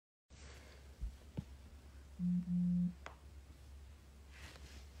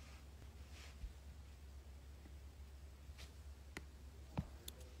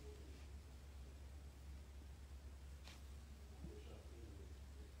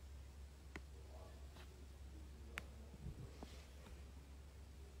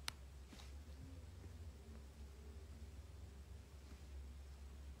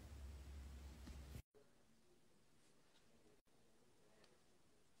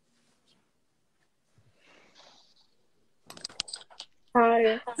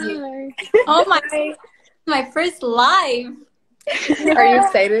Hi. Hi. Oh my first live. Are you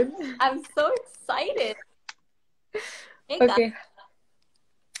excited? I'm so excited. Hey guys. Okay.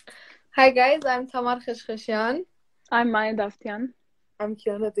 Hi guys, I'm Tamar Khashkhashian. I'm Maya Daftian. I'm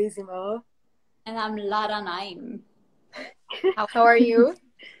Kiana Daisy Mala. And I'm Lara Naim. How are you?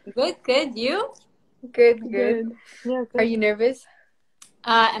 Good. You? Good. Good. Yeah, good. Are you nervous?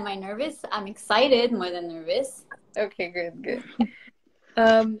 Am I nervous? I'm excited more than nervous. Okay, good.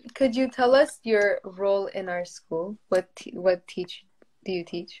 Could you tell us your role in our school? What do you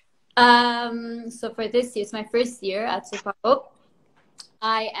teach? So for this year, it's my first year at Supago.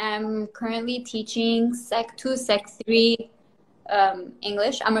 I am currently teaching Sec 2, Sec 3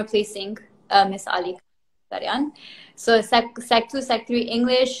 English. I'm replacing Miss Ali Karian. So Sec 2, Sec 3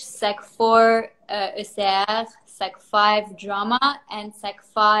 English, Sec 4 ECR, Sec 5 Drama, and Sec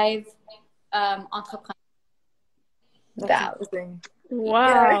 5 Entrepreneur. That. Amazing.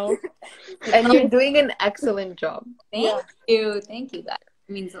 Wow. And you're doing an excellent job. Thank you guys.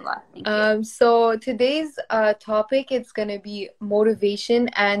 It means a lot. Thank you. So today's topic is gonna be motivation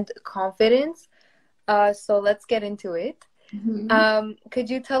and confidence. So let's get into it. Mhm. Could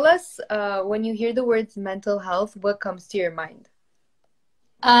you tell us when you hear the words mental health, what comes to your mind?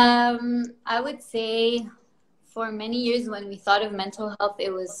 I would say for many years when we thought of mental health,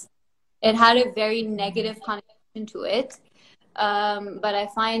 it had a very negative connotation to it. But I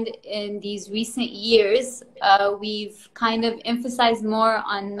find in these recent years, we've kind of emphasized more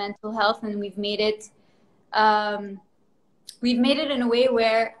on mental health, and we've made it in a way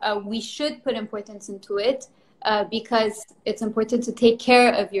where we should put importance into it because it's important to take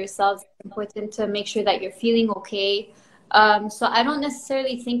care of yourselves. It's important to make sure that you're feeling okay. So I don't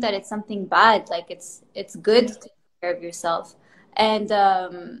necessarily think that it's something bad. Like it's good to take care of yourself. And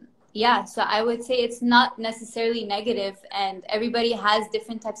so I would say it's not necessarily negative, and everybody has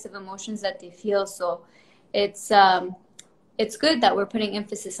different types of emotions that they feel. So it's good that we're putting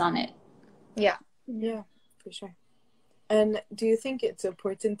emphasis on it. Yeah, for sure. And do you think it's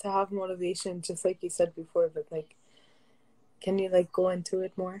important to have motivation, just like you said before, but like, can you like go into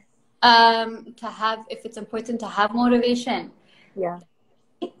it more? If it's important to have motivation. Yeah.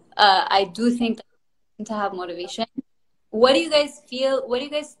 I do think that it's important to have motivation. What do you guys feel? What do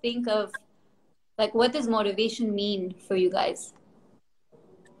you guys think of, like, what does motivation mean for you guys?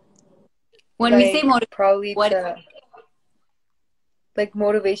 When we say motivation, probably what? Like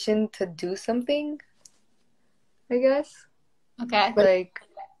motivation to do something, I guess. Okay.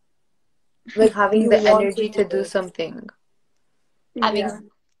 Like having the you want energy to do something.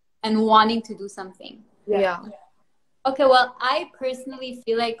 And wanting to do something. Yeah. Okay, well, I personally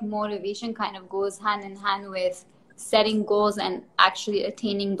feel like motivation kind of goes hand in hand with setting goals and actually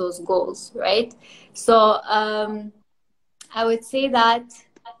attaining those goals, right? So I would say that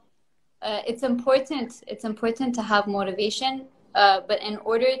it's important. It's important to have motivation, but in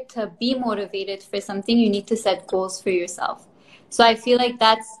order to be motivated for something, you need to set goals for yourself. So I feel like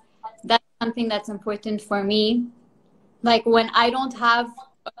that's something that's important for me. Like when I don't have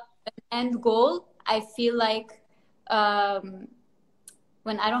an end goal, I feel like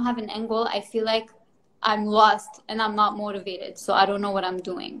when I don't have an end goal, I feel like I'm lost and I'm not motivated. So I don't know what I'm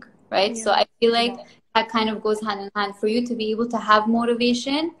doing, right? So I feel like that kind of goes hand in hand. For you to be able to have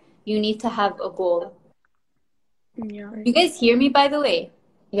motivation, you need to have a goal. Yeah. You guys hear me, by the way?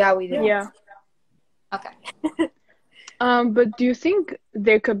 Yeah, we do. Yeah. Okay. But do you think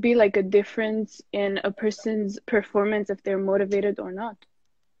there could be like a difference in a person's performance if they're motivated or not?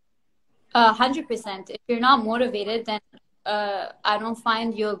 100%. If you're not motivated, then I don't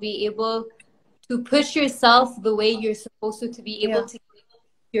find you'll be able to push yourself the way you're supposed to be able to get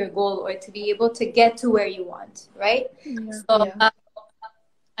your goal or to be able to get to where you want, right? So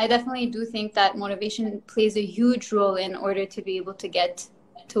I definitely do think that motivation plays a huge role in order to be able to get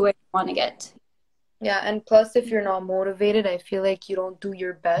to where you want to get. Yeah, and plus if you're not motivated, I feel like you don't do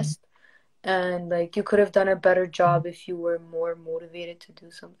your best. And like you could have done a better job if you were more motivated to do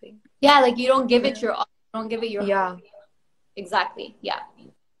something. Yeah, like you don't give it your all. You don't give it your Yeah. Exactly. Yeah.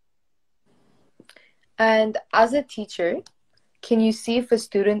 And as a teacher, can you see if a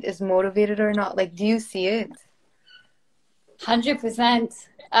student is motivated or not? Like, do you see it? 100%.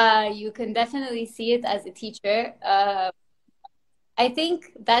 You can definitely see it as a teacher. I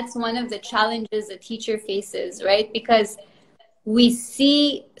think that's one of the challenges a teacher faces, right? Because we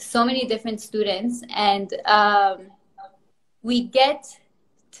see so many different students, and we get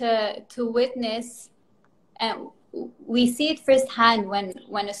to witness, and we see it firsthand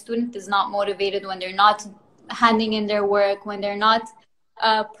when a student is not motivated, when they're not handing in their work, when they're not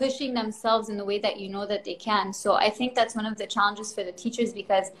pushing themselves in the way that you know that they can. So I think that's one of the challenges for the teachers,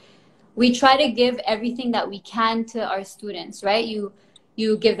 because we try to give everything that we can to our students, right? You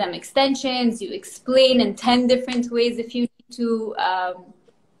give them extensions, you explain in 10 different ways if you need to.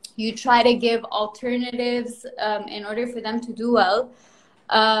 You try to give alternatives in order for them to do well.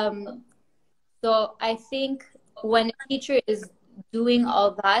 So I think when a teacher is doing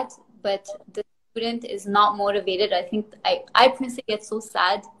all that, but the student is not motivated, I think I personally get so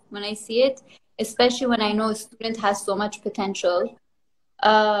sad when I see it, especially when I know a student has so much potential.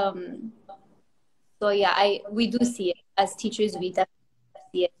 So yeah, we do see it as teachers. We definitely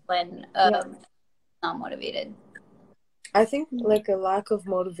see it when not motivated. I think like a lack of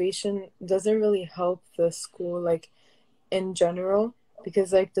motivation doesn't really help the school like in general,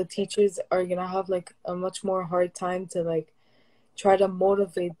 because like the teachers are gonna have like a much more hard time to like try to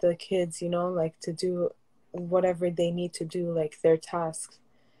motivate the kids, you know, like to do whatever they need to do, like their tasks.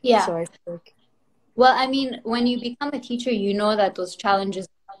 Yeah. So I think, well, I mean, when you become a teacher, you know that those challenges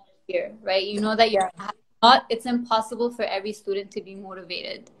are here, right? You know that it's impossible for every student to be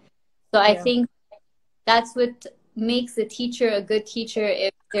motivated. So I think that's what makes a teacher a good teacher,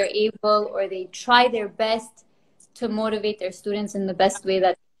 if they're able, or they try their best to motivate their students in the best way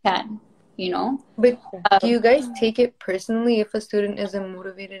that they can, you know? But do you guys take it personally if a student isn't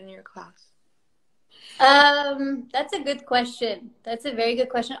motivated in your class? That's a good question. That's a very good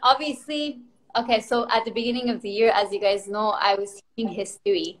question. Obviously, okay, so at the beginning of the year, as you guys know, I was teaching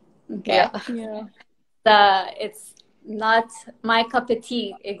history. Okay. It's not my cup of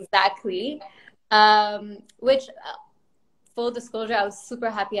tea exactly. Which, full disclosure, I was super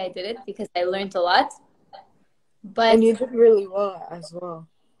happy I did it because I learned a lot. And you did really well as well.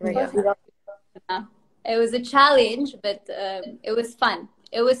 Right? Yeah. It was a challenge, but it was fun.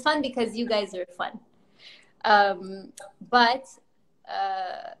 It was fun because you guys are fun. But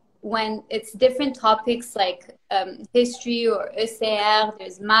when it's different topics like history or ECR,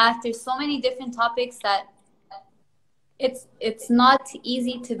 there's math, there's so many different topics that it's not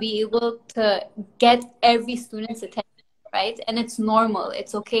easy to be able to get every student's attention, right? And it's normal,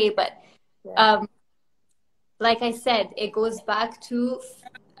 it's okay, but like I said, it goes back to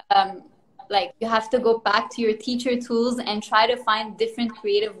like you have to go back to your teacher tools and try to find different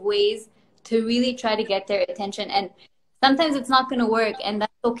creative ways to really try to get their attention. And sometimes it's not going to work, and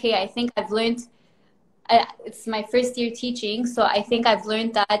that's okay. I think I've learned, it's my first year teaching, so I think I've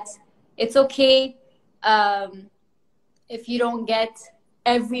learned that it's okay if you don't get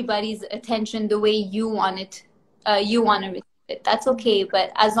everybody's attention the way you want it, you want to receive it. That's okay.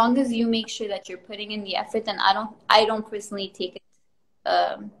 But as long as you make sure that you're putting in the effort, then I don't personally take it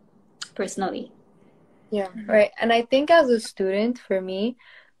personally. Yeah, right. And I think as a student, for me,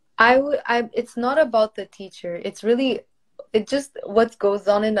 it's not about the teacher. It's just what goes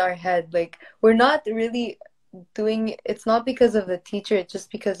on in our head. Like, we're not really it's not because of the teacher, it's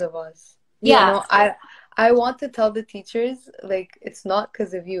just because of us. Yeah. You know, I want to tell the teachers, like, it's not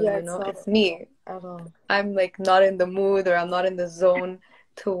because of you, you know, it's me. At all. I'm like not in the mood, or I'm not in the zone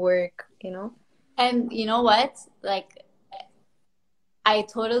to work, you know? And you know what? Like, I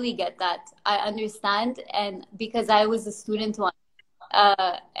totally get that. I understand. And because I was a student once,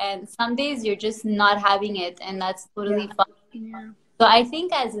 and some days you're just not having it, and that's totally fine. Yeah. So I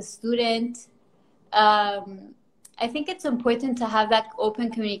think as a student, I think it's important to have that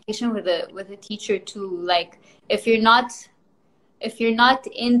open communication with a teacher too. Like, if you're not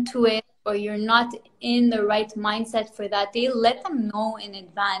into it, or you're not in the right mindset for that day, let them know in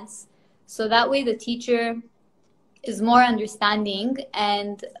advance, so that way the teacher is more understanding,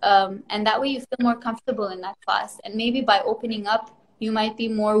 and that way you feel more comfortable in that class. And maybe by opening up, you might be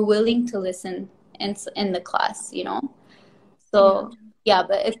more willing to listen in the class, you know? So yeah,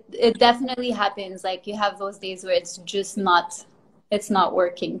 but it definitely happens. Like, you have those days where it's just not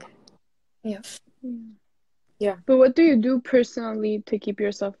working. Yeah. Yeah. But what do you do personally to keep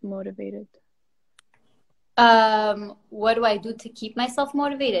yourself motivated? What do I do to keep myself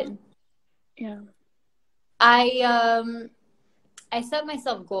motivated? Yeah. I set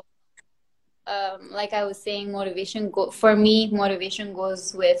myself goals. Like I was saying, for me, motivation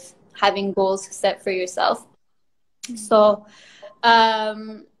goes with having goals set for yourself. So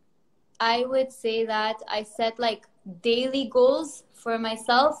I would say that I set like daily goals for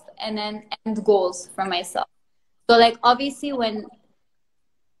myself, and then end goals for myself. So like, obviously, when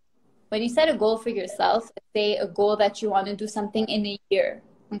you set a goal for yourself, say a goal that you want to do something in a year,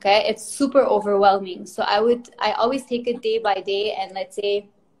 okay, it's super overwhelming. So I always take it day by day, and let's say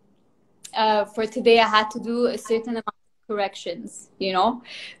for today I had to do a certain amount of corrections, you know?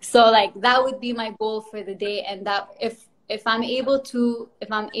 So like, that would be my goal for the day. And that if if I'm able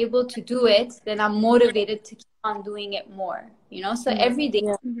to do it, then I'm motivated to keep on doing it more, you know. So every day,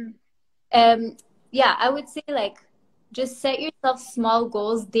 Yeah. yeah, I would say like just set yourself small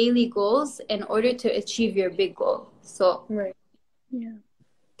goals, daily goals, in order to achieve your big goal. So Right. Yeah.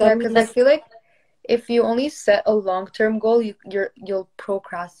 Yeah, because I feel like if you only set a long-term goal, you'll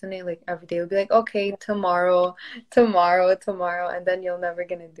procrastinate like every day. You'll be like, okay, tomorrow, and then you're never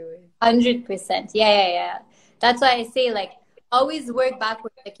gonna do it. 100%. Yeah. That's why I say like always work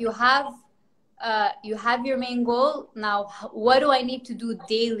backwards. Like you have your main goal. Now, what do I need to do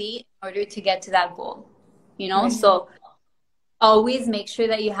daily in order to get to that goal? You know, Right. so always make sure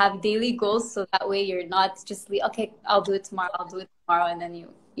that you have daily goals, so that way you're not just like, okay, I'll do it tomorrow, and then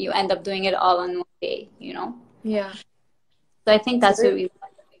you end up doing it all on one day, you know. Yeah. So I think that's what we.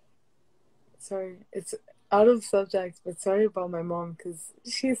 Sorry, it's out of subject, but sorry about my mom, because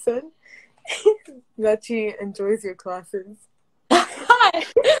she said that she enjoys your classes.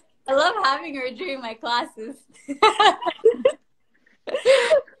 I love having her during my classes.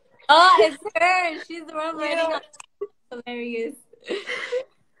 Oh, it's her. She's the one writing on. Hilarious.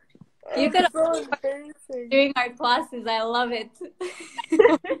 You could so embarrassing. during our classes. I love it.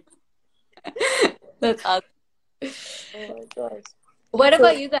 That's awesome. Oh my gosh. What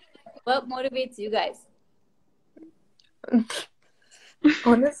about you guys? What motivates you guys?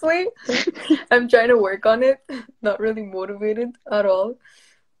 Honestly, I'm trying to work on it. Not really motivated at all.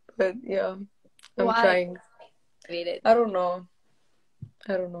 But yeah, I'm Why? trying. Motivated? I don't know.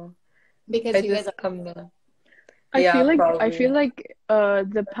 Because you guys are. I'm not. I Yeah, feel like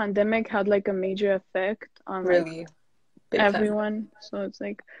probably. the pandemic had like a major effect on like Really big time. everyone. So it's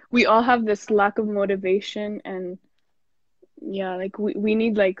like we all have this lack of motivation, and yeah, like we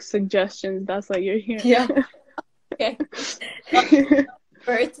need like suggestions. That's why you're here. Yeah. Okay.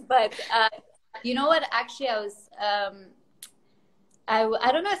 But you know what? Actually, I was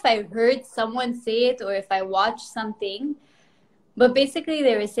I don't know if I heard someone say it or if I watched something, but basically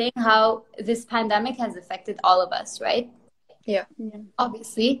they were saying how this pandemic has affected all of us, right? Yeah.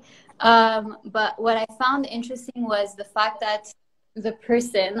 Obviously. But what I found interesting was the fact that the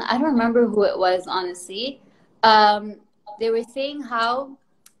person, I don't remember who it was, honestly, they were saying how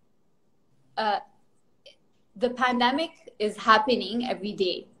the pandemic is happening every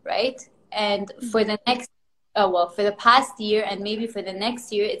day, right? And for the next, for the past year and maybe for the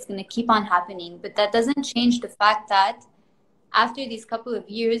next year, it's going to keep on happening. But that doesn't change the fact that after these couple of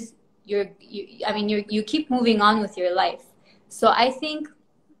years, you keep moving on with your life. So I think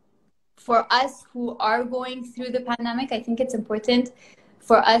for us who are going through the pandemic, I think it's important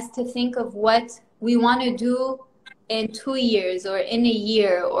for us to think of what we want to do in 2 years or in a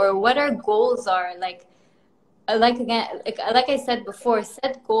year, or what our goals are. Like I said before,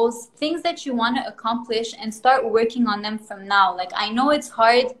 set goals, things that you want to accomplish, and start working on them from now. Like I know it's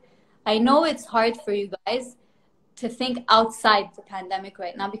hard for you guys to think outside the pandemic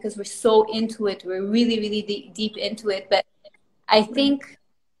right now because we're so into it. We're really, really deep into it. But I think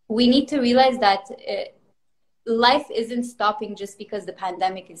we need to realize that life isn't stopping just because the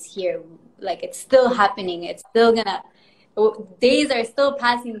pandemic is here. Like it's still happening. It's still days are still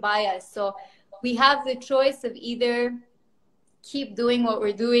passing by us. So we have the choice of either keep doing what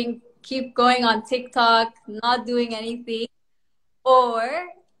we're doing, keep going on TikTok, not doing anything, or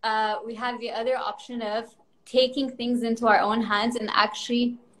we have the other option of taking things into our own hands and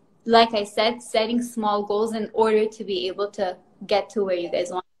actually, like I said, setting small goals in order to be able to get to where you guys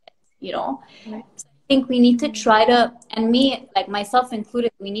want to get, you know? Right. So I think we need to try to, and me, like myself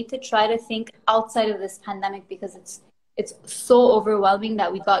included, we need to try to think outside of this pandemic because it's so overwhelming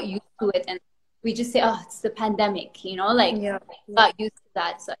that we got used to it and we just say, oh, it's the pandemic, you know, like we got used to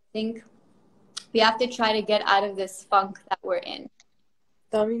that. So I think we have to try to get out of this funk that we're in.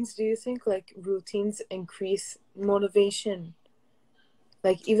 That means, do you think like routines increase motivation?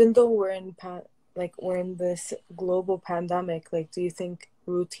 Like even though we're in this global pandemic, like do you think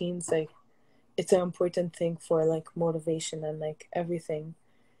routines, like it's an important thing for like motivation and like everything?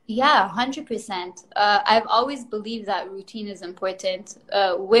 Yeah, 100%. I've always believed that routine is important,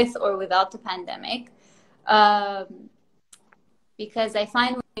 with or without the pandemic, because I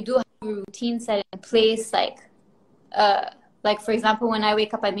find when you do have a routine set in place, like for example, when I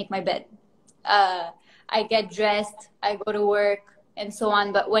wake up, I make my bed, I get dressed, I go to work, and so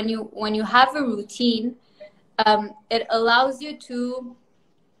on. But when you have a routine, it allows you to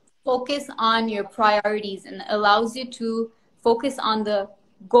focus on your priorities and allows you to focus on the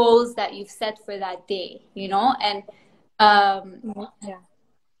goals that you've set for that day, you know. And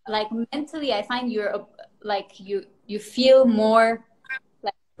like mentally, I find you're like you feel more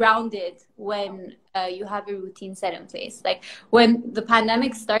like grounded when you have a routine set in place. Like when the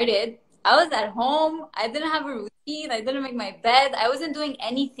pandemic started, I was at home. I didn't have a routine. I didn't make my bed. I wasn't doing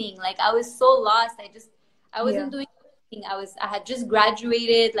anything. Like I was so lost. I wasn't doing anything. I had just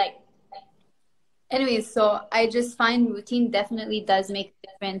graduated. Like, anyways, so I just find routine definitely does make a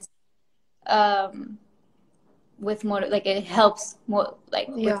difference. With more, like it helps more, like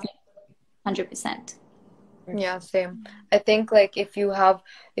with 100%. Yeah, same. I think like if you have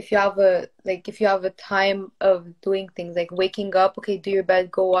a time of doing things like waking up, okay, do your bed,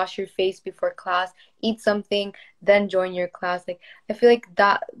 go wash your face before class, eat something, then join your class. Like I feel like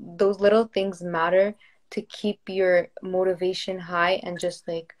that those little things matter to keep your motivation high and just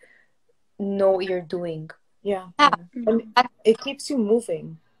like know what you're doing. Yeah. Yeah. And it keeps you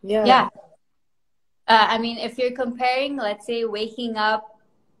moving. Yeah. Yeah. I mean, if you're comparing, let's say, waking up,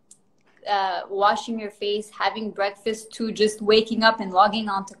 washing your face, having breakfast to just waking up and logging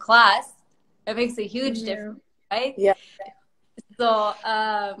on to class, that makes a huge difference, right? Yeah. So,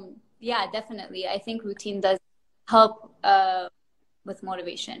 yeah, definitely. I think routine does help with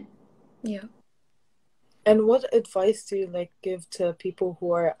motivation. Yeah. And what advice do you like give to people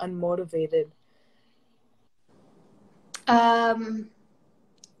who are unmotivated?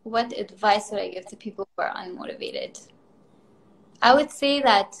 What advice would I give to people who are unmotivated? I would say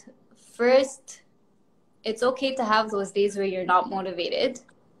that first, it's okay to have those days where you're not motivated.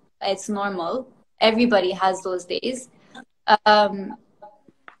 It's normal. Everybody has those days. I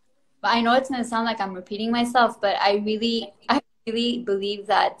know it's going to sound like I'm repeating myself, but I really believe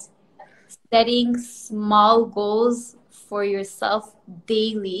that setting small goals for yourself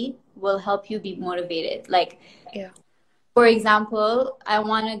daily will help you be motivated. Like, for example, I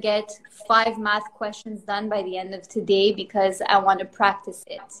want to get 5 math questions done by the end of today because I want to practice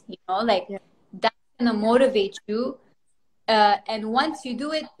it. You know, like that's going to motivate you. And once you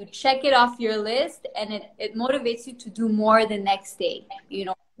do it, you check it off your list and it motivates you to do more the next day, you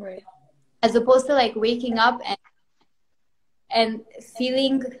know, right? As opposed to like waking up and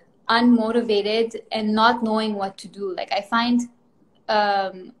feeling unmotivated and not knowing what to do. Like I find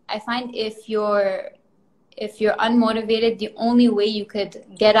if you're unmotivated, the only way you could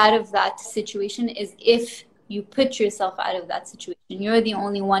get out of that situation is if you put yourself out of that situation. You're the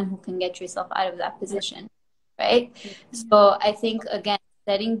only one who can get yourself out of that position, right? So I think, again,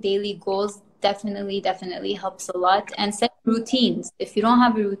 setting daily goals definitely helps a lot. And set routines. If you don't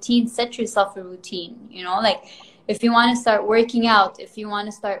have a routine, set yourself a routine. You know, like if you want to start working out, if you want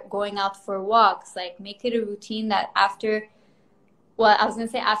to start going out for walks, like make it a routine that after, well, I was going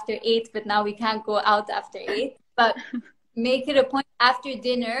to say after 8, but now we can't go out after 8. But make it a point after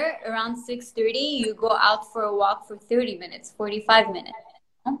dinner around 6:30, you go out for a walk for 30 minutes, 45 minutes.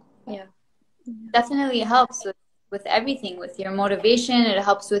 You know? Yeah. Definitely helps with everything, with your motivation. It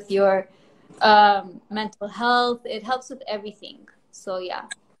helps with your mental health. It helps with everything. So, yeah.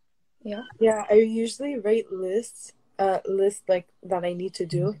 Yeah, I usually write lists like that I need to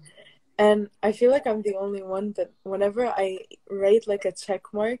do. And I feel like I'm the only one, but whenever I write like a check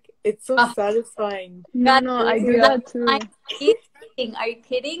mark, it's so satisfying. No, I do that too. Are you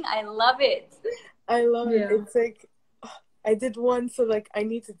kidding? I love it. I love it. It's like, I did one, so like I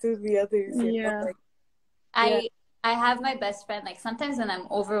need to do the others. You know? Like, I have my best friend, like sometimes when I'm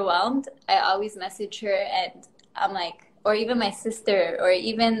overwhelmed, I always message her and I'm like, or even my sister, or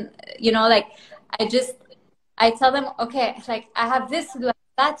even, you know, like I tell them, okay, like I have this to do,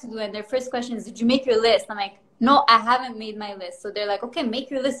 that to do, and their first question is, did you make your list? I'm like, no, I haven't made my list. So they're like, okay, make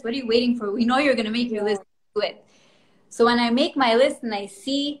your list. What are you waiting for? We know you're gonna make your list. Do it. So when I make my list and I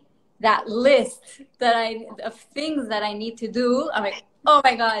see that list of things that I need to do, I'm like, oh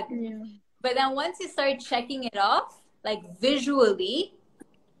my god. But then once you start checking it off, like visually,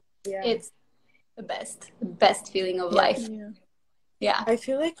 it's the best feeling of life. Yeah. I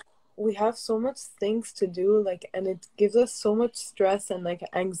feel like we have so much things to do, like, and it gives us so much stress and like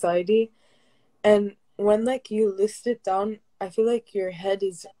anxiety. And when like you list it down, I feel like your head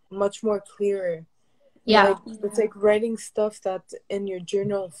is much more clearer. Yeah. Like, it's like writing stuff that in your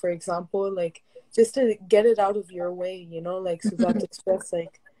journal, for example, like just to get it out of your way, you know, like so that the stress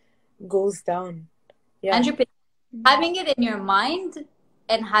like goes down. 100%. Having it in your mind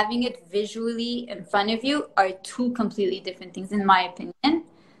and having it visually in front of you are 2 completely different things, in my opinion.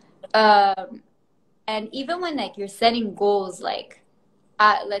 And even when like you're setting goals, like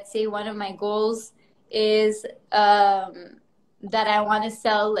let's say one of my goals is that I want to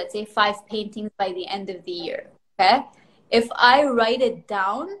sell, let's say 5 paintings by the end of the year. Okay, if I write it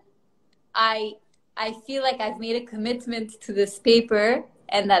down, I feel like I've made a commitment to this paper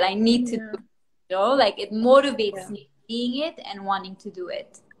and that I need to do it, you know, like it motivates me seeing it and wanting to do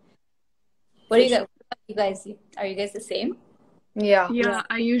it. What do For you guys? sure. What about you guys? Are you guys the same? Yeah. Yeah,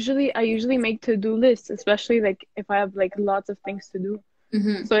 I usually make to-do lists, especially like if I have like lots of things to do.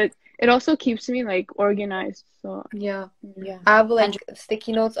 Mm-hmm. So it also keeps me like organized. So Yeah. yeah. I have like 100.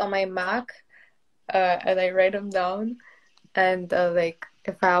 sticky notes on my Mac, and I write them down. And like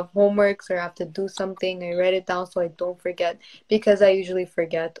if I have homeworks or I have to do something, I write it down so I don't forget because I usually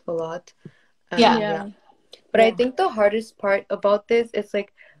forget a lot. Yeah. And yeah. Yeah. But I Yeah. think the hardest part about this is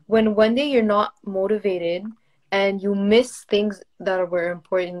like when one day you're not motivated and you miss things that were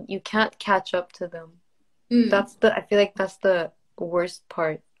important, you can't catch up to them. Mm. I feel like that's the worst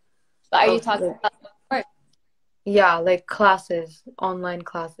part But are you of talking like, about work? yeah, like classes, online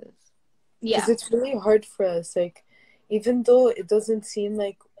classes. Yeah. Because it's really hard for us. Like, even though it doesn't seem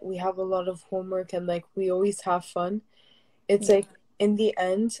like we have a lot of homework and like we always have fun, it's Yeah. like in the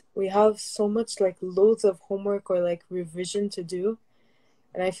end, we have so much like loads of homework or like revision to do.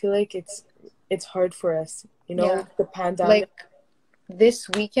 And I feel like it's hard for us, Yeah. the pandemic. Like this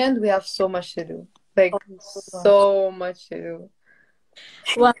weekend we have so much to do. Like Oh, so much. so much to do.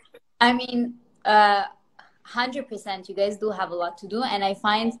 Well, I mean, 100%. You guys do have a lot to do, and I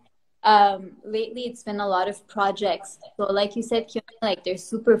find lately it's been a lot of projects. So, like you said, Kyung, like they're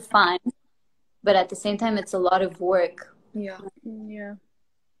super fun, but at the same time, it's a lot of work. Yeah. Yeah.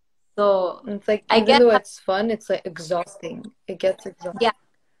 So And it's like I even get though how, it's fun, it's like exhausting. It gets exhausting. yeah,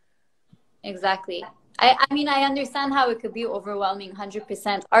 exactly. I mean, I understand how it could be overwhelming,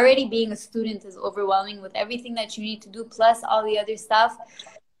 100%. Already being a student is overwhelming with everything that you need to do, plus all the other stuff.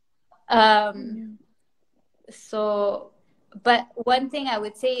 Um, so, but one thing I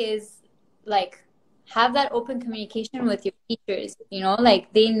would say is like have that open communication with your teachers,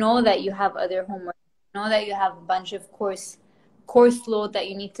 like they know that you have other homework, know that you have a bunch of course load that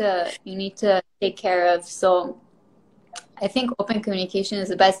you need to take care of. So I think open communication is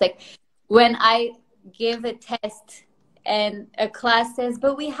the best. Like when I give a test and a class says,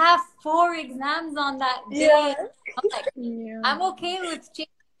 but we have 4 exams on that day. Yeah. I'm like, Yeah. I'm okay with changing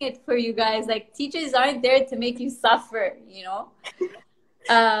it for you guys. Like teachers aren't there to make you suffer.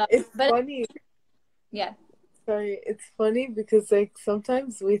 It's But funny. yeah, Sorry, it's funny because like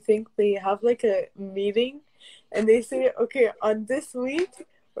sometimes we think they have like a meeting and they say, okay, on this week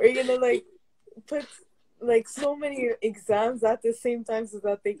we're gonna like put like so many exams at the same time so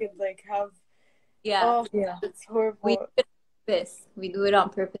that they can like have yeah, oh Yeah. it's we horrible. do it on purpose. We do it on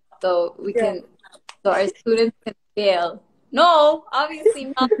purpose so Yeah. so our students can fail. No, obviously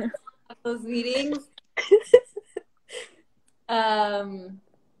not have those meetings.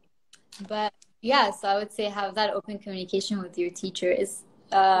 But yeah, so I would say have that open communication with your teachers.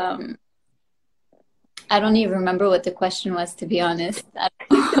 I don't even remember what the question was, to be honest. I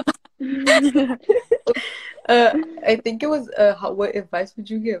think it was what advice would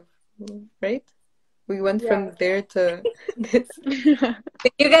you give? Right? We went Yeah. from there to this. You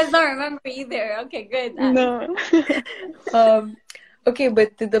guys don't remember either. Okay, good. No. Okay,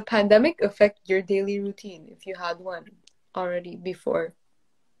 but did the pandemic affect your daily routine if you had one already before?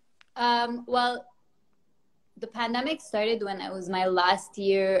 Well, the pandemic started when it was my last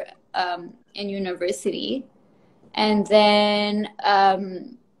year in university. And then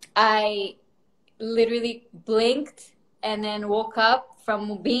I literally blinked and then woke up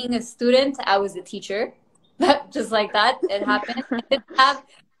from being a student. I was a teacher. Just like that, it happened.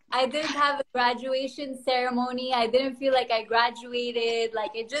 I didn't have a graduation ceremony. I didn't feel like I graduated.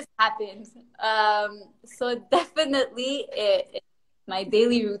 Like it just happened. So definitely my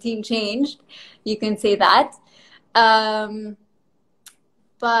daily routine changed. You can say that.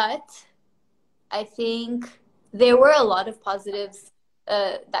 But I think there were a lot of positives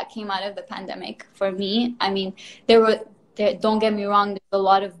that came out of the pandemic for me. I mean, don't get me wrong, there's a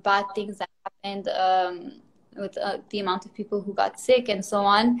lot of bad things that happened with the amount of people who got sick and so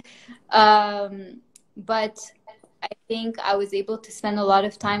on. But I think I was able to spend a lot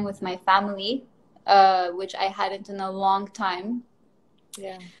of time with my family, which I hadn't in a long time.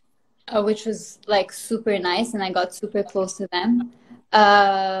 Yeah. Which was like super nice, and I got super close to them.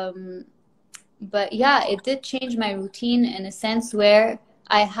 But yeah, it did change my routine in a sense where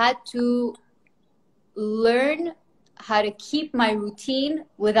I had to learn how to keep my routine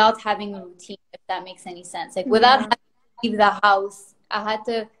without having a routine, if that makes any sense. Like without having to leave the house, I had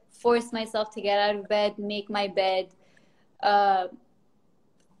to force myself to get out of bed, make my bed,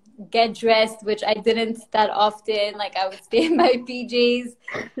 get dressed, which I didn't that often. Like I would stay in my PJs.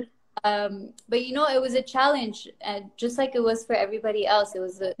 But it was a challenge, just like it was for everybody else. It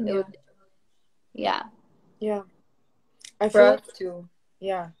was yeah. Yeah. I For feel us like too.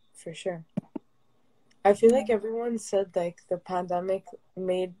 yeah, for sure. I feel like everyone said like the pandemic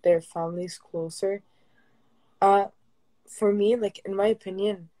made their families closer. Uh, for me, like in my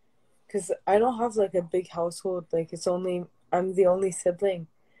opinion, because I don't have like a big household. Like it's only I'm the only sibling,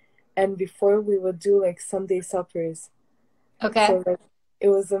 and before we would do like Sunday suppers. Okay. So like it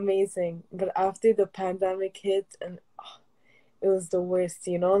was amazing. But after the pandemic hit, and it was the worst.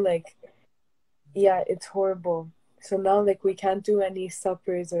 Like yeah, it's horrible. So now like we can't do any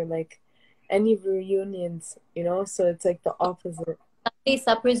suppers or like any reunions. So it's like the opposite. Sunday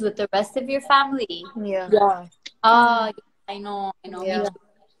suppers with the rest of your family. Yeah. Yeah, Oh, I know. Me Yeah. too.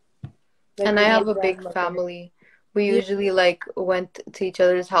 like And with I my have a big grandmother. family. We Yeah. usually like went to each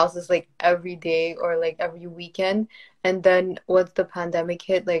other's houses like every day or like every weekend. And then once the pandemic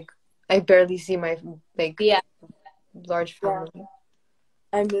hit, like I barely see my like Yeah. large Yeah. family.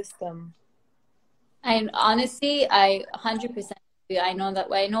 I miss them. And honestly, I 100% agree. I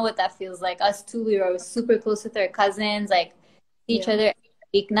know what that feels like. Us too, we were super close with our cousins, like see each Yeah. other every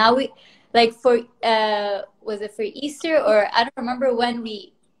week. Now we like for was it for Easter or I don't remember when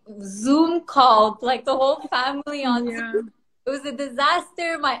we Zoom called like the whole family on Zoom. Yeah. It was a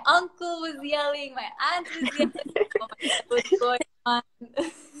disaster. My uncle was yelling, my aunt was yelling. Oh my God, what's going on?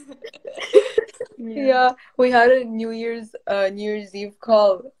 Yeah, we had a New Year's Eve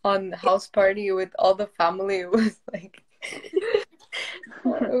call on house party with all the family. It was like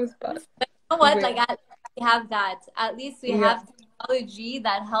it was bad. You know what? But Like at least we have that. At least we yeah, have technology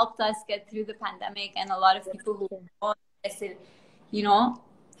that helped us get through the pandemic, and a lot of people who said, you know,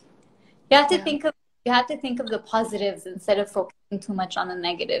 you have to yeah, think of the positives instead of focusing too much on the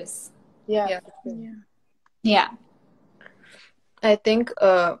negatives. Yeah. yeah. for sure. Yeah. Yeah. I think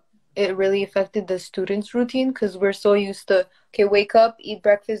it really affected the students' routine because we're so used to, okay, wake up, eat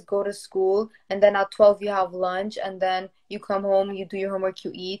breakfast, go to school, and then at 12 you have lunch, and then you come home, you do your homework,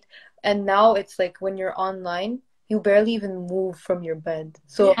 you eat. And now it's like when you're online, you barely even move from your bed.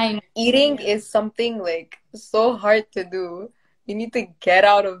 So I know. eating Yeah. is something like so hard to do. You need to get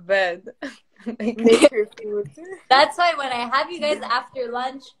out of bed. Like, Make your food. That's why when I have you guys after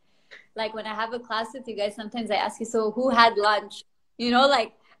lunch, like when I have a class with you guys, sometimes I ask you, so who had lunch?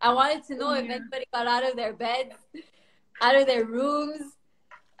 Like I wanted to know if anybody got out of their beds, out of their rooms.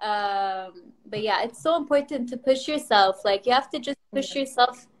 But yeah, it's so important to push yourself. Like you have to just push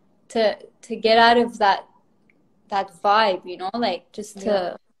yourself to get out of that vibe, like just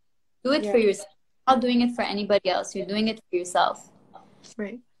to do it Yeah. for yourself. You're not doing it for anybody else. You're doing it for yourself.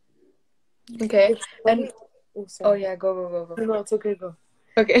 right. Okay. It's funny. And Oh, oh sorry. yeah, go. No, it's okay. Go.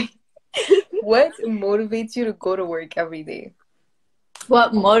 Okay. What motivates you to go to work every day?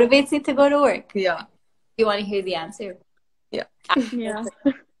 What motivates you to go to work? Yeah. You want to hear the answer? Yeah.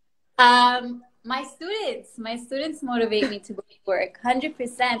 My students motivate me to go to work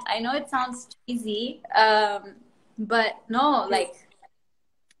 100%. I know it sounds cheesy, but no, like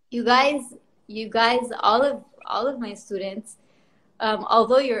you guys, all of my students,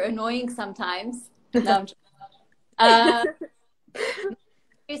 although you're annoying sometimes. No, I'm joking.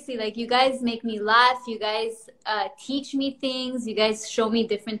 Seriously, like you guys make me laugh. You guys teach me things. You guys show me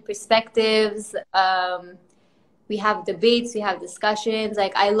different perspectives. We have debates. We have discussions.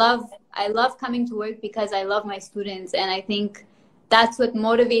 Like I love coming to work because I love my students, and I think that's what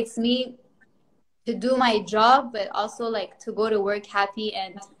motivates me to do my job, but also like to go to work happy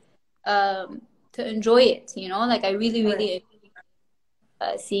and to enjoy it. Like I really enjoy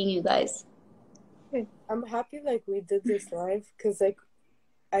seeing you guys. I'm happy like we did this live because like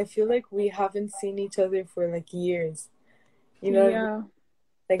I feel like we haven't seen each other for like years. Yeah.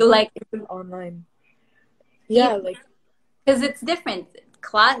 Like even online. Yeah, like because it's different.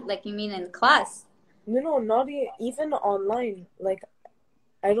 Class, like you mean in class? no, not even online. Like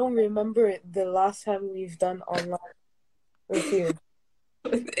I don't remember the last time we've done online with you.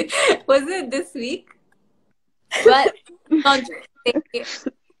 Was it this week? But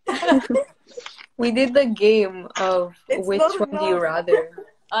We did the game of It's which not one do you enough. rather.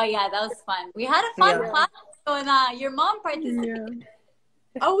 oh yeah, that was fun. We had a fun Yeah. class going. Your mom participated.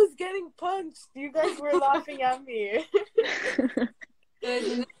 I was getting punched. You guys were laughing at me. It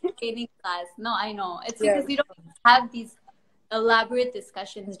was an entertaining class. No, I know. It's Yeah, because we don't have these elaborate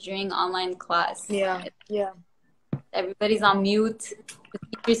discussions during online class. Yeah. Yeah. Everybody's on mute. The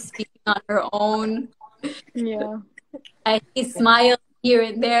teacher's speaking on her own. Yeah. I see smiles here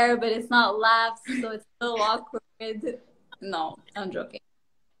and there, but it's not laughs, so it's so awkward. No, I'm joking.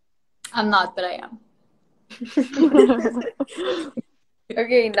 I'm not, but I am.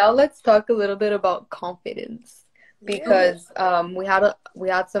 Okay, now let's talk a little bit about confidence because we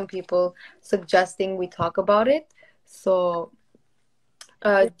had some people suggesting we talk about it. So,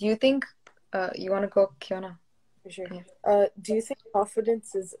 do you think You want to go, Kiana? For sure. Yeah. Do you think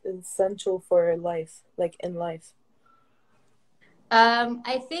confidence is essential for life, like in life?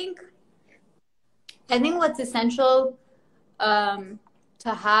 I think what's essential to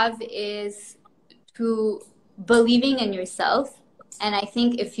have is to believing in yourself. And I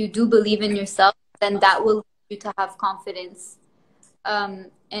think if you do believe in yourself, then that will lead you to have confidence in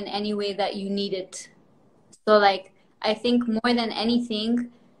any way that you need it. So like, I think more than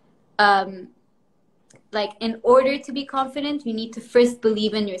anything, like in order to be confident, you need to first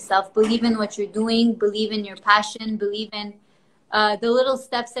believe in yourself, believe in what you're doing, believe in your passion, believe in the little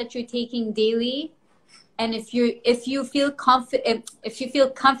steps that you're taking daily. And if you feel confident, if you feel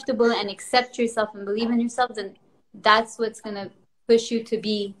comfortable and accept yourself and believe in yourself, then that's what's gonna push you to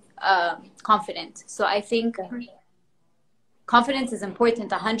be confident. So I think confidence is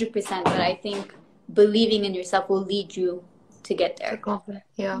important, 100%. But I think believing in yourself will lead you to get there. Confident.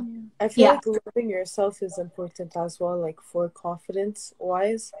 Yeah. I feel like loving yourself is important as well, like for confidence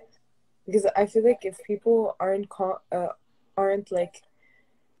wise, because I feel like if people aren't like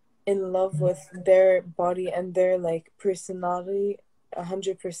in love with their body and their like personality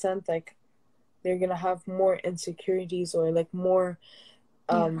 100%, like they're gonna have more insecurities or like more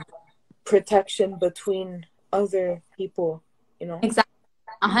protection between other people, you know. Exactly.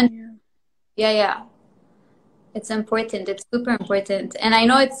 100. Yeah. It's important. It's super important. And I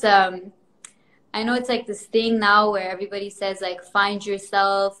know it's like this thing now where everybody says like find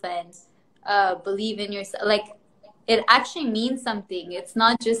yourself and believe in yourself. Like it actually means something. It's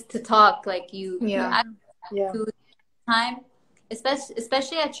not just to talk. Like you actually do time,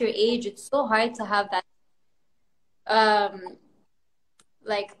 especially at your age. It's so hard to have that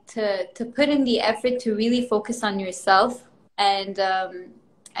like to put in the effort to really focus on yourself. And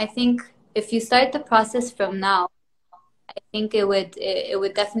I think if you start the process from now, I think it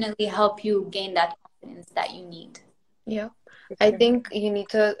would definitely help you gain that confidence that you need. Yeah. I think you need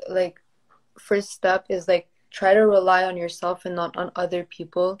to like, first step is like try to rely on yourself and not on other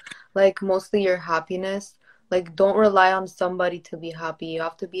people. Like mostly your happiness. Like don't rely on somebody to be happy. You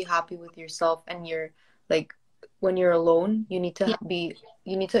have to be happy with yourself, and you're like when you're alone, you need to you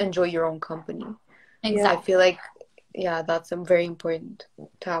need to enjoy your own company. Exactly. I feel like that's very important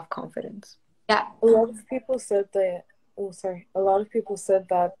to have confidence. Yeah. A lot of people said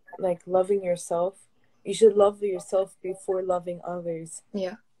that like loving yourself, you should love yourself before loving others.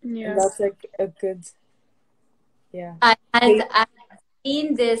 Yeah. And that's like a good I've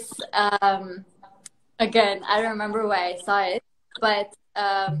seen this again, I don't remember where I saw it, but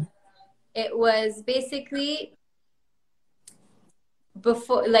it was basically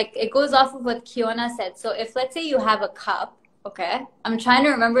before, like it goes off of what Kiona said. So if let's say you have a cup, okay, I'm trying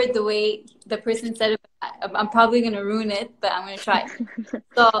to remember the way the person said it. I'm probably gonna ruin it, but I'm gonna try.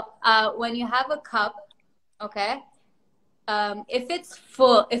 So when you have a cup, okay, if it's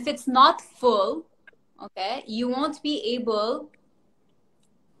full, if it's not full, okay, you won't be able.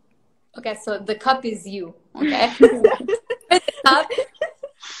 Okay, so the cup is you, okay.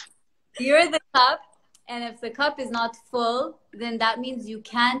 You're the cup, and if the cup is not full, then that means you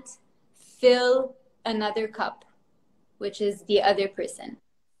can't fill another cup, which is the other person.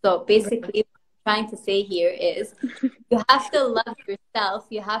 So basically, what I'm trying to say here is you have to love yourself.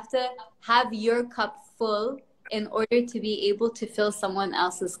 You have to have your cup full in order to be able to fill someone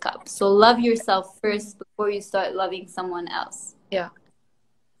else's cup. So love yourself first before you start loving someone else. Yeah.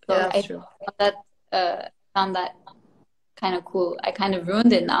 So yeah, that's true. Found that kind of cool. I kind of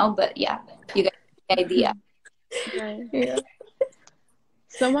ruined it now, but yeah, you get the idea. Right. Yeah.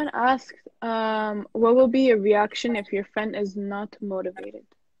 Someone asked, what will be your reaction if your friend is not motivated?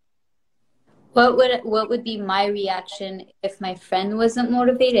 What would be my reaction if my friend wasn't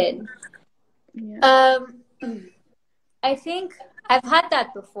motivated? Yeah. I think I've had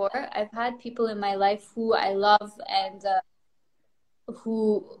that before. I've had people in my life who I love and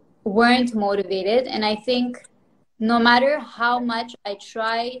who weren't motivated, and I think no matter how much I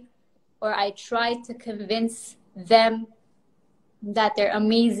try to convince them that they're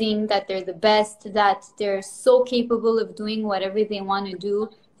amazing, that they're the best, that they're so capable of doing whatever they want to do,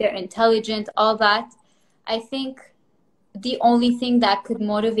 they're intelligent, all that, I think the only thing that could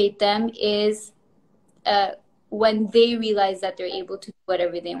motivate them is when they realize that they're able to do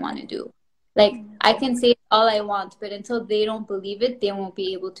whatever they want to do. Like, I can say all I want, but until they don't believe it, they won't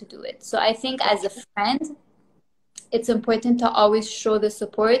be able to do it. So I think as a friend, it's important to always show the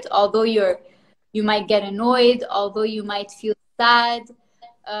support, although you might get annoyed, although you might feel sad,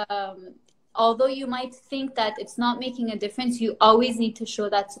 although you might think that it's not making a difference. You always need to show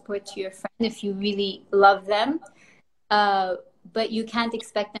that support to your friend if you really love them. but you can't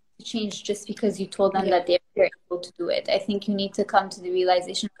expect them to change just because you told them Yeah. that they're able to do it. I think you need to come to the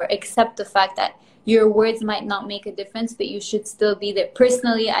realization or accept the fact that your words might not make a difference, but you should still be there.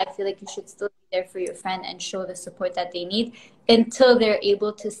 Personally, I feel like you should still be there for your friend and show the support that they need until they're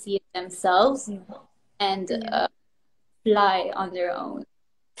able to see it themselves and fly on their own.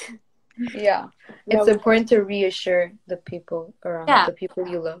 Yeah. Yeah, It's important to reassure the people around, Yeah. the people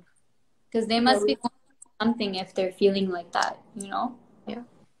you love. Because they must be going through something if they're feeling like that, you know?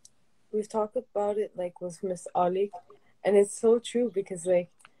 we've talked about it like with Miss Ali, and it's so true because like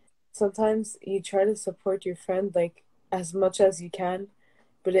sometimes you try to support your friend like as much as you can,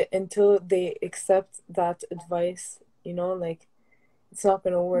 but until they accept that advice, you know, like it's not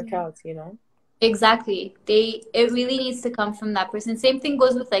gonna work out, you know. Exactly. It really needs to come from that person. Same thing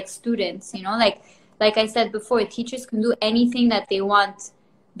goes with like students, you know, like I said before, teachers can do anything that they want,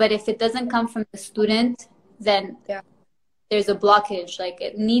 but if it doesn't come from the student, then there's a blockage. Like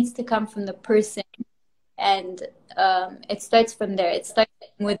it needs to come from the person, and it starts from there. It starts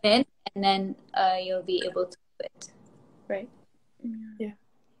within, and then you'll be able to do it. Right.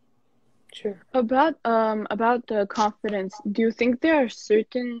 True. About the confidence, do you think there are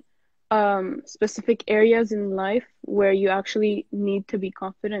certain specific areas in life where you actually need to be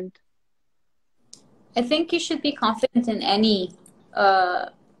confident? I think you should be confident in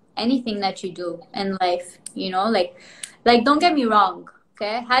anything that you do in life, you know, like don't get me wrong,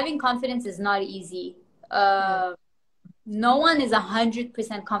 okay? Having confidence is not easy. No one is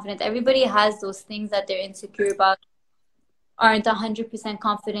 100% confident. Everybody has those things that they're insecure about, aren't 100%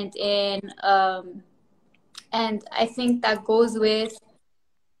 confident in. And I think that goes with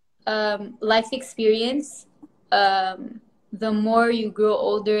life experience. The more you grow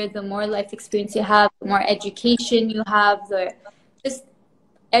older, the more life experience you have, the more education you have, just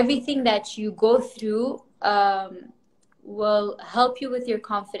everything that you go through will help you with your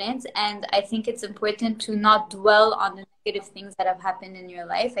confidence. And I think it's important to not dwell on the negative things that have happened in your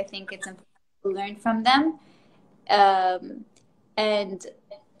life. I think it's important to learn from them and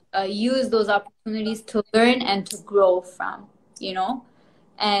use those opportunities to learn and to grow from, you know?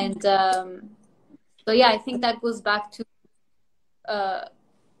 And so, yeah, I think that goes back to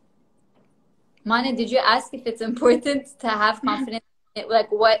Mana, did you ask if it's important to have confidence?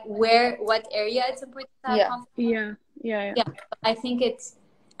 Like what area it's important to have confidence? Yeah. I think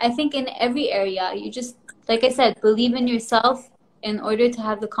in every area, you just, like I said, believe in yourself in order to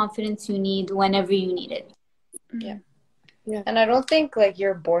have the confidence you need whenever you need it. Yeah. And I don't think like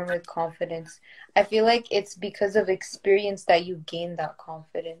you're born with confidence. I feel like it's because of experience that you gain that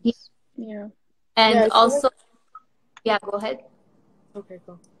confidence. Yeah. And also, go ahead. Okay,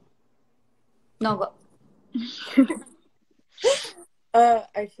 go. No, go.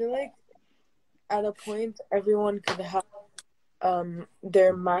 I feel like at a point everyone could have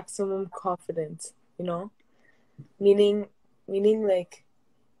their maximum confidence, you know? Meaning like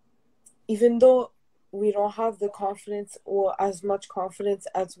even though we don't have the confidence or as much confidence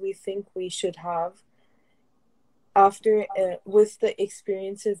as we think we should have after with the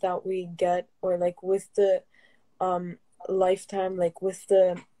experiences that we get, or like with the lifetime, like with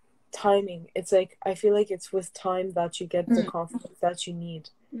the timing, it's like I feel like it's with time that you get the confidence that you need.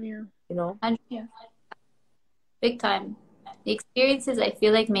 Yeah. You know? And big time. The experiences, I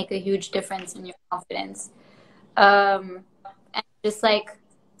feel like, make a huge difference in your confidence. And just like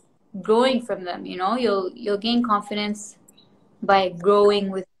growing from them, you know, you'll gain confidence by growing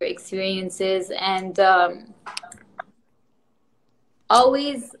with your experiences. And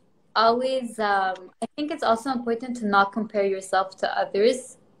always I think it's also important to not compare yourself to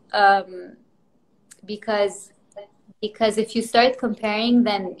others, because if you start comparing,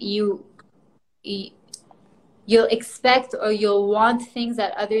 then you'll expect or you'll want things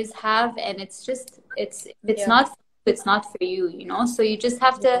that others have, and it's not for you, you know. So you just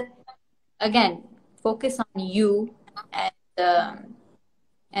have to, again, focus on you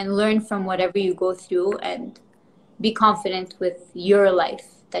and learn from whatever you go through and be confident with your life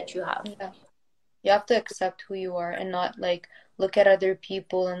that you have. You have to accept who you are and not like look at other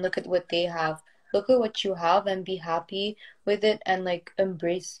people and look at what they have. Look at what you have and be happy with it and like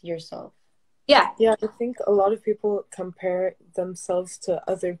embrace yourself. Yeah, I think a lot of people compare themselves to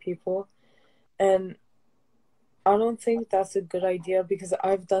other people, and I don't think that's a good idea because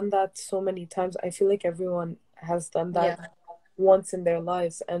I've done that so many times. I feel like everyone has done that once in their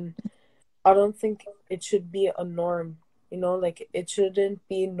lives, and I don't think it should be a norm, you know, like it shouldn't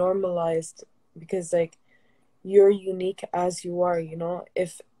be normalized because like you're unique as you are, you know.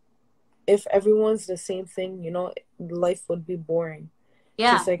 If everyone's the same thing, you know, life would be boring.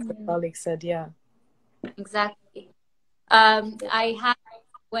 Just like Alex said, exactly. I had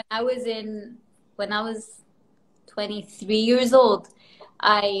when I was in when I was 23 years old.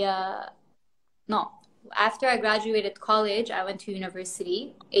 I no, after I graduated college, I went to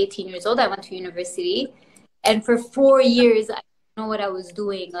university. 18 years old, I went to university, and for 4 years, I didn't know what I was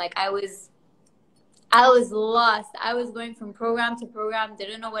doing. Like I was lost. I was going from program to program,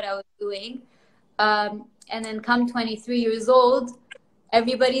 didn't know what I was doing. And then come 23 years old,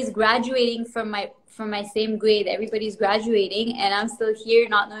 everybody's graduating from my same grade. Everybody's graduating, and I'm still here,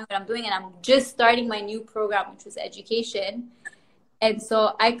 not knowing what I'm doing. And I'm just starting my new program, which was education. And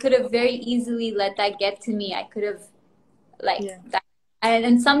so I could have very easily let that get to me. I could have like Yeah. that.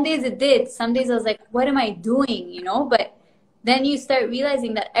 And some days it did. Some days I was like, what am I doing? You know, but then you start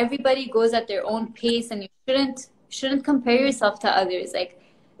realizing that everybody goes at their own pace, and you shouldn't compare yourself to others. Like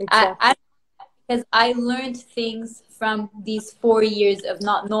Exactly. I because I learned things from these 4 years of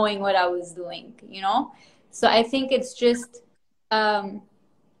not knowing what I was doing, you know? So I think it's just um,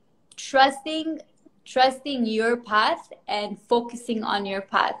 trusting trusting your path and focusing on your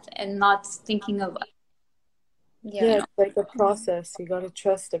path and not thinking of, Yeah. you Yeah, know, it's like a process. You gotta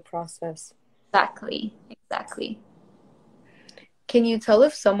trust the process. exactly. Can you tell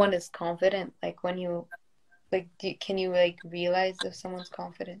if someone is confident? Like when you can you like realize if someone's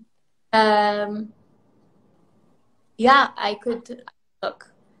confident? Um, yeah, I could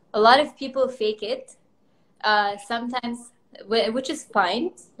look. A lot of people fake it. Sometimes, which is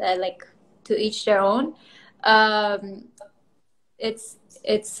fine, like to each their own. Um, it's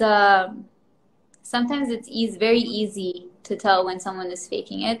sometimes very easy to tell when someone is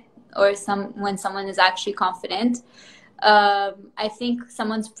faking it or when someone is actually confident. I think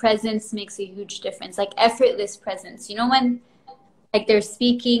someone's presence makes a huge difference, like effortless presence. You know, when like they're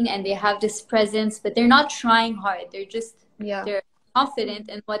speaking and they have this presence, but they're not trying hard. Yeah. They're confident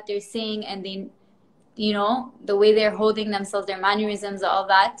in what they're saying, and they, you know, the way they're holding themselves, their mannerisms, all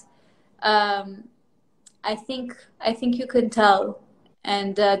that. Um, I think you can tell,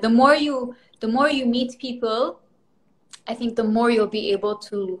 and the more you meet people, I think the more you'll be able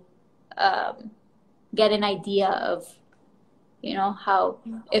to um, get an idea of, you know, how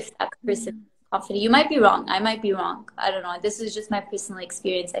if that person is confident. You might be wrong. I might be wrong. I don't know. This is just my personal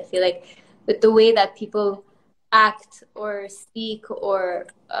experience. I feel like with the way that people act or speak or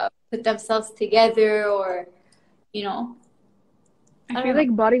put themselves together, or you know, I I feel don't know.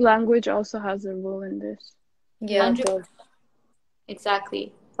 like body language also has a role in this. Yeah, Yeah. it does.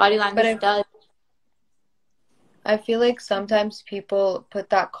 Exactly. Body But language does. I feel like sometimes people put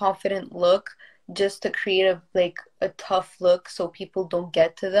that confident look just to create a tough look so people don't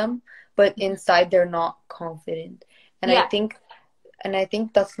get to them, but inside they're not confident. And I Yeah. think and I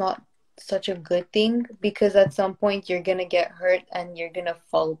think that's not such a good thing because at some point you're gonna get hurt and you're gonna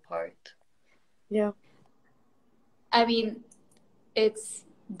fall apart. Yeah. I mean, it's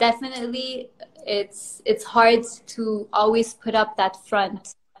definitely it's hard to always put up that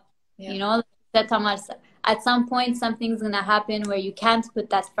front. Yeah. You know, like you said, Thomas, at some point something's gonna happen where you can't put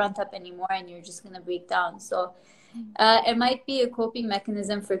that front up anymore, and you're just gonna break down. So it might be a coping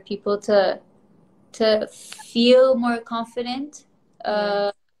mechanism for people to feel more confident. Yeah.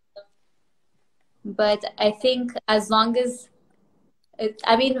 Uh, but I think as long as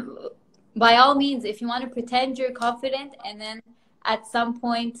I mean, by all means, if you want to pretend you're confident and then at some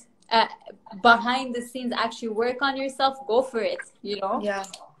point behind the scenes actually work on yourself, go for it, you know? Yeah.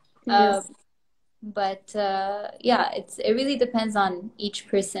 Um, Yes. but yeah, it really depends on each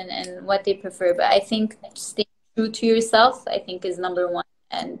person and what they prefer. But I think staying true to yourself, I think, is number one.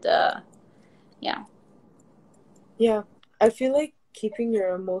 And yeah. Yeah. I feel like keeping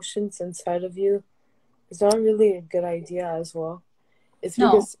your emotions inside of you is not really a good idea as well. It's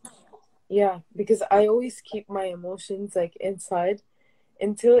No. because I always keep my emotions like inside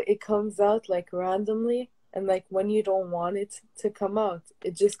until it comes out like randomly, and like when you don't want it to come out,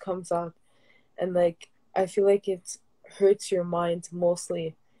 it just comes out. And like I feel like it hurts your mind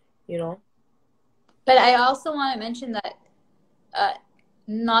mostly, you know? But I also want to mention that uh,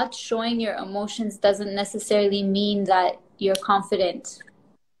 not showing your emotions doesn't necessarily mean that you're confident.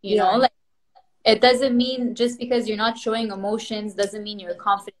 You know, Yeah. like it doesn't mean just because you're not showing emotions doesn't mean you're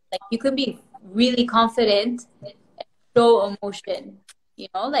confident. Like you can be really confident and show emotion. You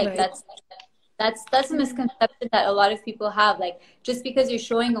know, like Right. that's a misconception that a lot of people have. Like just because you're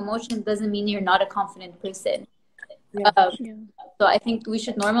showing emotion doesn't mean you're not a confident person. Yeah. Um, Yeah. so I think we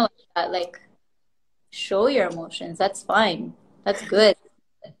should normalize that. Like show your emotions. That's fine. That's good.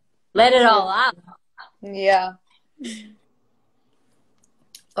 Let it all out. Yeah.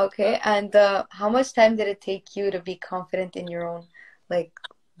 Okay. And how much time did it take you to be confident in your own like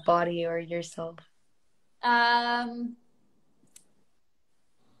body or yourself? Um,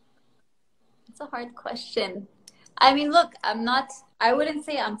 a hard question. I mean, look, I wouldn't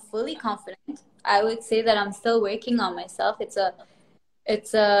say I'm fully confident. I would say that I'm still working on myself. It's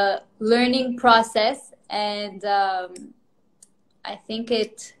a learning process, and I think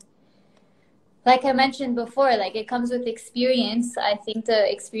like I mentioned before, like it comes with experience. I think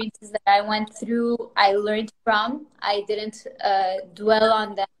the experiences that I went through, I learned from. I didn't dwell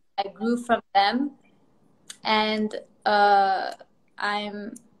on them. I grew from them, and I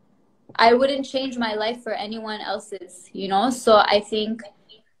wouldn't change my life for anyone else's, you know? So I think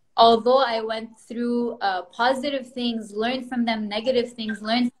although I went through positive things, learned from them, negative things,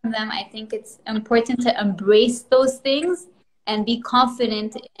 learned from them, I think it's important to embrace those things and be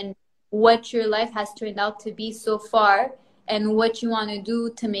confident in what your life has turned out to be so far and what you want to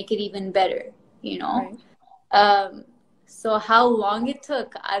do to make it even better, you know? Right. So how long it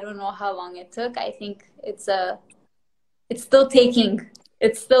took, I don't know how long it took. I think it's still taking,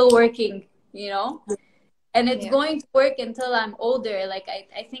 it's still working, you know? And it's going to work until I'm older. Like,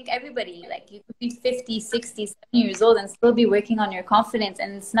 I think everybody, like, you could be 50, 60, 70 years old and still be working on your confidence.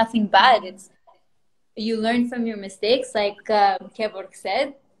 And it's nothing bad. It's, you learn from your mistakes, like Kevork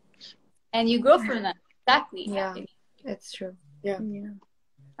said, and you grow from them. Exactly. Yeah, it's true. Yeah.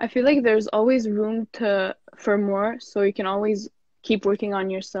 I feel like there's always room for more. So you can always keep working on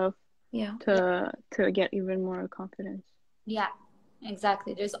yourself to get even more confidence. Yeah.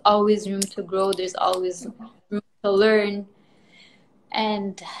 Exactly. There's always room to grow. There's always room to learn.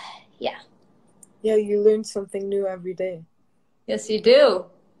 And yeah. Yeah, you learn something new every day. Yes, you do.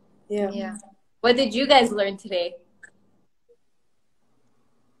 Yeah. What did you guys learn today?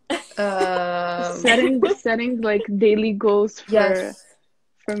 Setting like daily goals for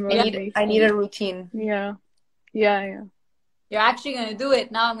motivation. I need a routine. Yeah. You're actually gonna do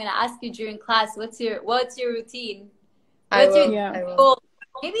it. Now I'm gonna ask you during class, what's your routine? What's your goal?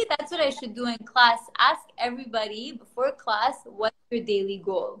 Maybe that's what I should do in class. Ask everybody before class, what's your daily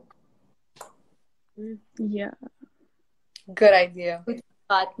goal? Yeah. Good idea.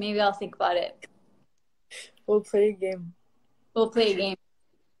 Maybe I'll think about it. We'll play a game.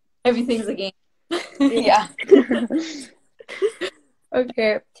 Everything's a game. Yeah.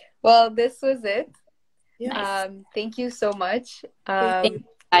 Okay. Well, this was it. Yes. Thank you so much. Thank you,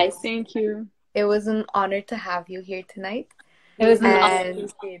 guys. Thank you. It was an honor to have you here tonight. It was an honor.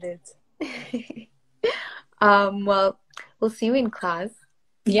 Appreciate it. Well, we'll see you in class.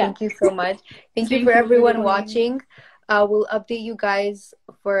 Yeah. Thank you so much. Thank you for everyone watching. We'll update you guys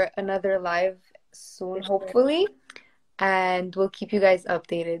for another live soon, hopefully. And we'll keep you guys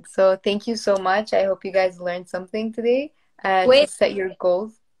updated. So thank you so much. I hope you guys learned something today. And to set your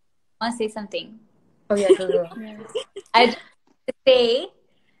goals. I want to say something. Oh, yeah, go. I just want to say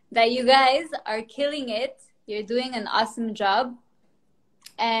that you guys are killing it. You're doing an awesome job.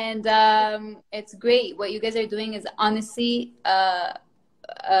 And it's great. What you guys are doing is honestly a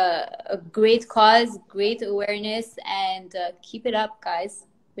great cause, great awareness, and keep it up, guys.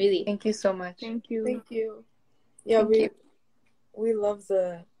 Really. Thank you so much. Thank you. Thank you. Yeah, we love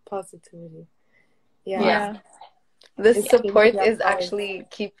the positivity. Yeah. This support is actually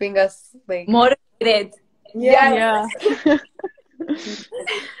keeping us like motivated. Yeah.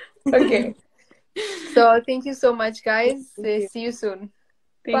 Okay. So thank you so much, guys. See you soon.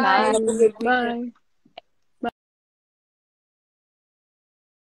 Bye. Bye. Bye.